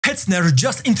Hetzner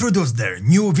just introduced their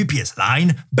new VPS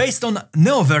line based on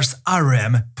Neoverse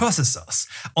ARM processors.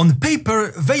 On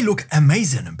paper, they look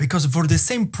amazing because for the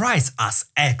same price as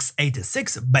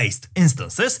x86 based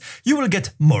instances, you will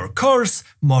get more cores,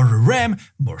 more RAM,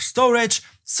 more storage.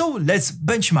 So let's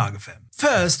benchmark them.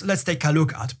 First, let's take a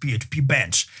look at PHP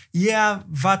Bench. Yeah,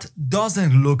 that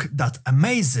doesn't look that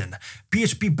amazing.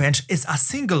 PHP Bench is a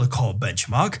single core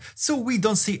benchmark, so we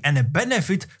don't see any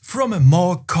benefit from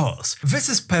more cores. This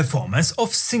is performance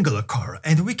of single core,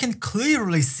 and we can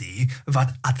clearly see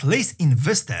that at least in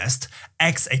this test,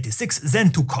 x86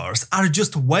 Zen 2 cores are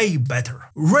just way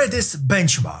better. Redis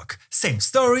benchmark. Same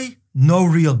story, no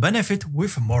real benefit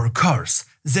with more cores.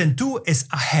 Zen 2 is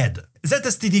ahead.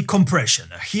 ZSTD compression.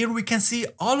 Here we can see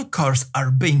all cores are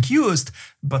being used,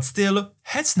 but still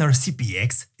Hetzner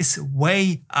CPX is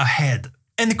way ahead.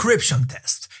 Encryption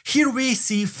test. Here we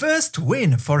see first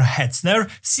win for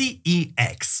Hetzner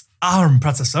CEX. ARM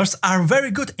processors are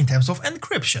very good in terms of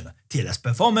encryption, TLS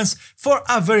performance for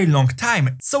a very long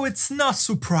time, so it's not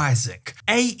surprising.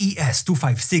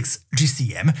 AES-256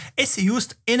 GCM is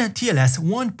used in TLS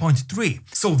 1.3,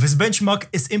 so this benchmark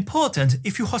is important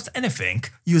if you host anything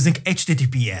using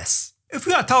HTTPS. If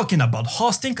we are talking about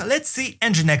hosting, let's see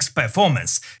Nginx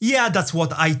performance. Yeah, that's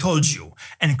what I told you.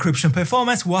 Encryption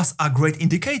performance was a great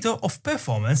indicator of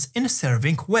performance in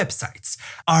serving websites.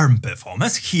 ARM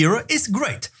performance here is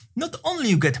great. Not only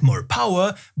you get more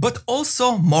power, but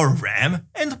also more RAM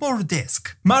and more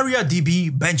disk.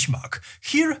 MariaDB benchmark.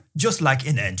 Here, just like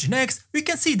in Nginx, we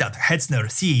can see that Hetzner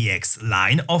CEX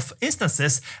line of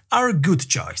instances are a good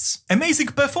choice. Amazing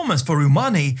performance for your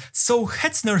money, so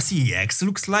Hetzner CEX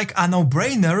looks like a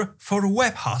no-brainer for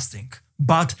web hosting.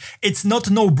 But it's not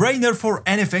a no-brainer for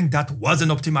anything that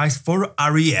wasn't optimized for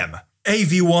REM.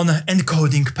 AV1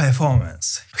 encoding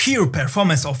performance. Here,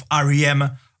 performance of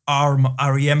ARM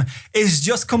REM is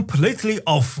just completely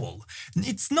awful.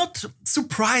 It's not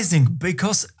surprising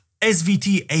because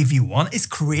SVT AV1 is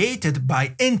created by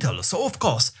Intel, so of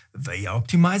course they are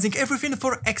optimizing everything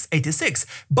for x86,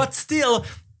 but still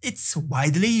it's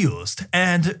widely used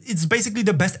and it's basically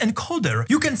the best encoder.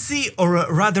 You can see, or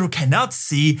rather cannot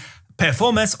see,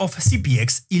 performance of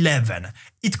CPX 11.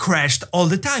 It crashed all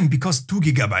the time because 2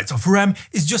 GB of RAM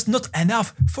is just not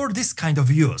enough for this kind of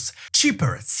use.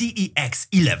 Cheaper CEX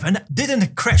 11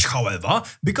 didn't crash, however,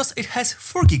 because it has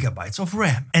 4 GB of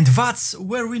RAM. And that's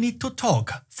where we need to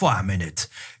talk for a minute.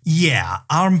 Yeah,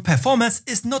 ARM performance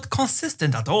is not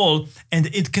consistent at all and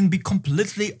it can be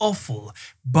completely awful.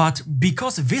 But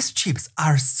because these chips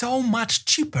are so much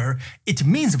cheaper, it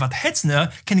means that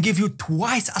Hetzner can give you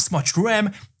twice as much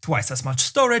RAM, twice as much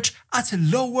storage at a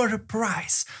lower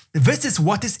price. This is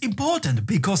what is important,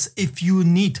 because if you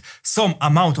need some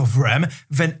amount of RAM,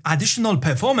 then additional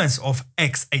performance of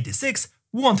x86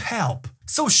 won't help.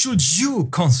 So should you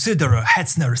consider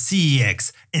Hetzner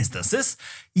CEX instances?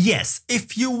 Yes,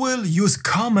 if you will use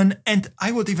common and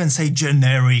I would even say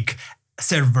generic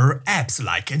server apps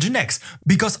like Nginx,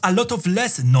 because a lot of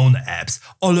less known apps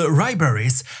or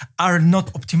libraries are not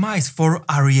optimized for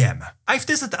REM. I've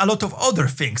tested a lot of other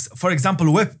things, for example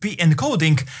WebP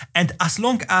encoding, and as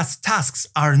long as tasks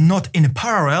are not in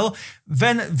parallel,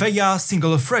 then they are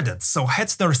single-threaded, so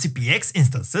Hetzner CPX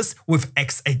instances with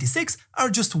x86 are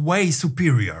just way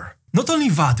superior. Not only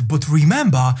that, but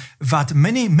remember that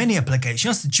many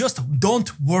applications just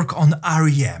don't work on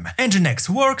REM. Nginx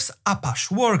works,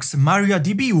 Apache works,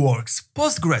 MariaDB works,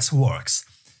 Postgres works.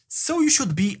 So you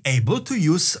should be able to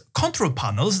use control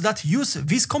panels that use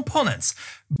these components.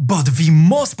 But the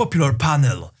most popular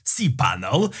panel,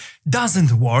 cPanel,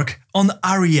 doesn't work on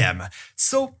REM.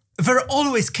 So there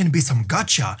always can be some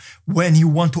gotcha when you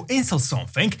want to install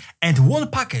something and one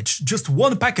package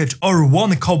or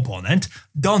one component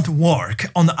don't work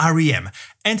on REM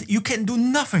and you can do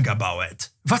nothing about it.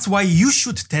 That's why you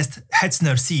should test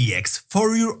Hetzner CEX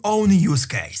for your own use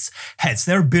case.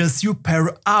 Hetzner bills you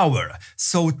per hour,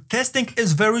 so testing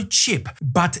is very cheap.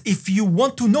 But if you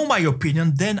want to know my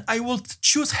opinion, then I would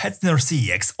choose Hetzner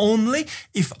CEX only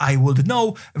if I would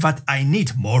know that I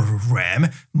need more RAM,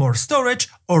 more storage,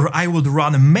 or I would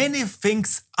run many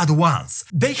things at once.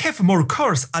 They have more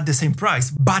cores at the same price,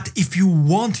 but if you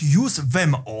won't use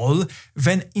them all,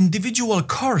 then individual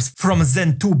cores from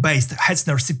Zen 2 based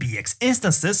Hetzner CPX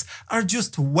instances are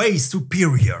just way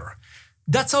superior.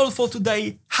 That's all for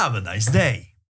today, have a nice day!